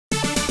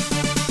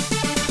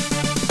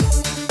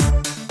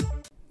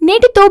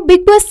నేటితో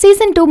big boss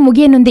season 2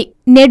 ముగియనుంది.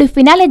 నేడు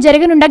finale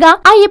జరగనుండగా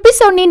ఆ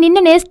ఎపిసోడ్ ని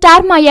నిన్ననే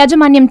స్టార్ మా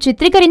యాజమాన్యం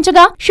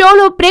చిత్రీకరించగా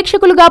షోలో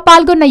ప్రేక్షకులుగా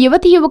పాల్గొన్న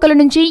యువతి యువకుల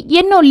నుంచి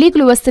ఎన్నో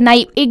లీకులు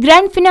వస్తున్నాయి. ఈ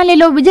గ్రాండ్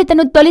ఫినాలేలో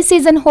విజేతను తొలి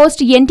సీజన్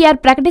హోస్ట్ ఎన్టీఆర్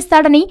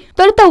ప్రకటిస్తాడని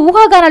తొలుత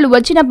ఊహాగానాలు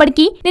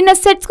వచ్చినప్పటికీ నిన్న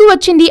సెట్స్ కు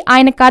వచ్చింది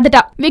ఆయన కాదట.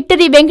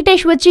 విక్టరీ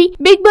వెంకటేష్ వచ్చి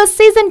బిగ్ బాస్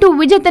సీజన్ 2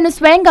 విజేతను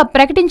స్వయంగా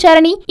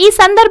ప్రకటించారని, ఈ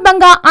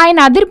సందర్భంగా ఆయన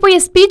అదిరిపోయే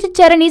స్పీచ్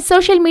ఇచ్చారని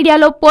సోషల్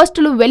మీడియాలో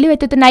పోస్టులు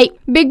వెల్లువెత్తుతున్నాయి.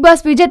 బిగ్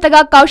బాస్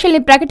విజేతగా కౌశల్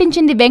ని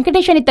ప్రకటించింది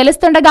వెంకటేష్ అని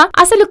తెలుస్తుండగా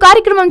అసలు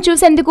కార్యక్రమం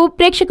చూసేందుకు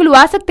ప్రేక్షకులు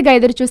ఆసక్తిగా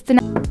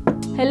ఎదురుచూస్తున్నారు.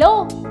 హలో,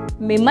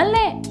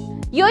 మిమ్మల్నే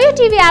యోయో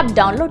టీవీ యాప్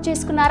డౌన్లోడ్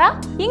చేసుకున్నారా?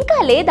 ఇంకా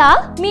లేదా?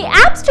 మీ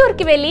యాప్ స్టోర్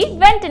కి వెళ్ళి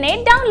వెంటనే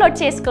డౌన్లోడ్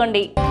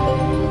చేసుకోండి.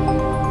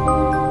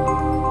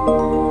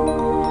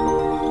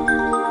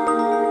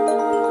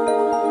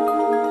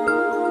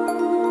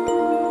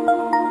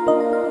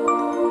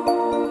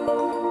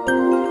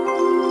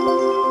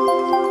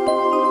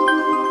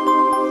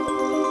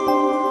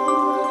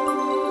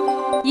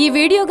 ఈ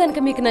వీడియో గనుక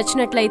మీకు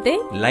నచ్చినట్లయితే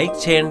లైక్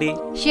చేయండి,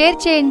 షేర్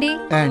చేయండి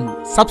అండ్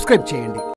సబ్స్క్రైబ్ చేయండి.